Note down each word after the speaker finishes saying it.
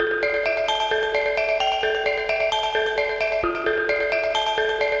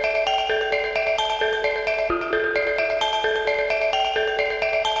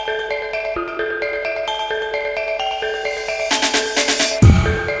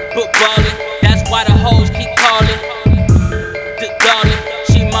Footballin', that's why the hoes keep calling. The darling,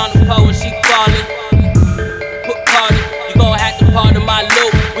 she monopo and she fallin'. Put party, you gon' have to pardon my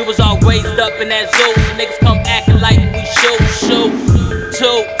loop. We was all raised up in that zoo, so niggas come acting like we shoot.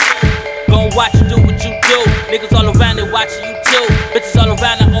 Two, gon' watch you do what you do. Niggas all around it watching you too. Bitches all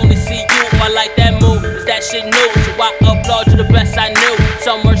around, I only see you. I like that move, is that shit new? So I applaud you the best I knew.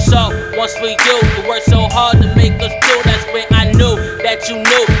 Summer so, once for you. You worked so hard to make us do. That's when I knew that you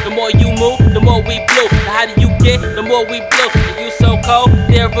knew. The more you move, the more we blew. The hotter you get, the more we blew. And you so cold,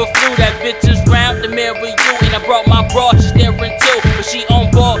 there a flew. That bitch is round to marry you. And I brought my bra, she's staring too. But she on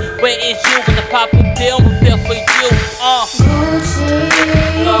board, where is you? With the pop a pill, prepare for you.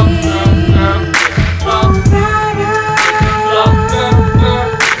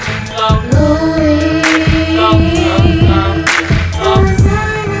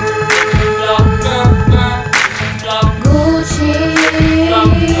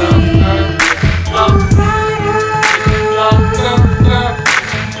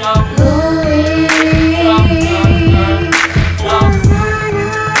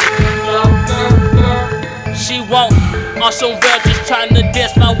 On some real, just trying to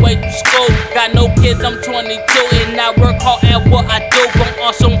dance my way through school. Got no kids, I'm 22, and I work hard at what I do. But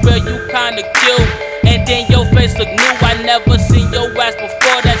on some real, you kinda cute, and then your face look new. I never seen your ass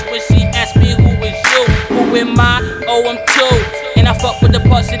before. That's when she asked me who is you. Who am I? Oh, I'm two. And I fuck with the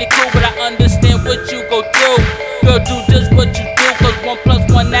parts of the crew, but I understand what you go through. Girl, do just what you do, cause 1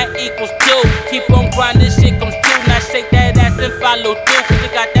 + 1 that equals 2. Keep on grinding, shit comes true. Now shake that ass and follow through, cause you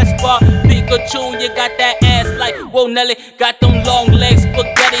got that spark, Pikachu, and you got that ass like, whoa Nelly. Got them long legs,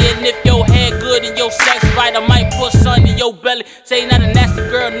 spaghetti, and if your head good and your sex right, I might put sun in your belly. Say not a nasty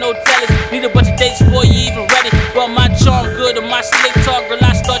girl, no tellers. Need a bunch of dates before you even ready. But my charm good and my slick talk, girl,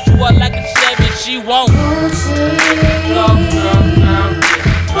 I start you up like a Chevy. She won't.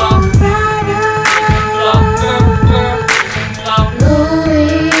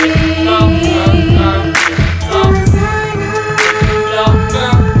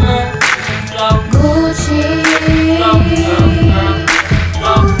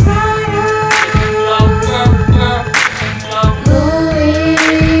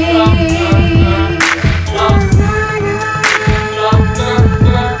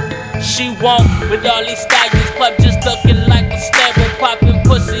 With all these stallions, club just looking like a stable. Popping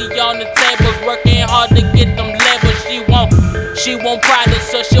pussy on the tables, working hard to get them labels. She won't Prada,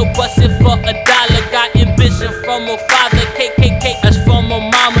 so she'll bust it for $1. Got ambition from her father, KKK, that's from her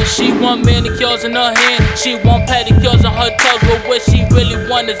mama. She want manicures in her hand, she want pedicures on her toes. But what she really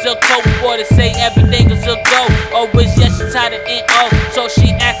want is a coat for to say everything is a go. Always yes, she tired of N.O., so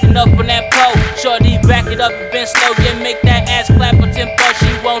she acting up on that pole. Shorty back it up and bend slow, yeah, make that ass clap a tempo.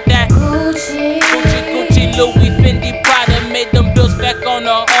 She want that Gucci, Louis, Fendi, Prada.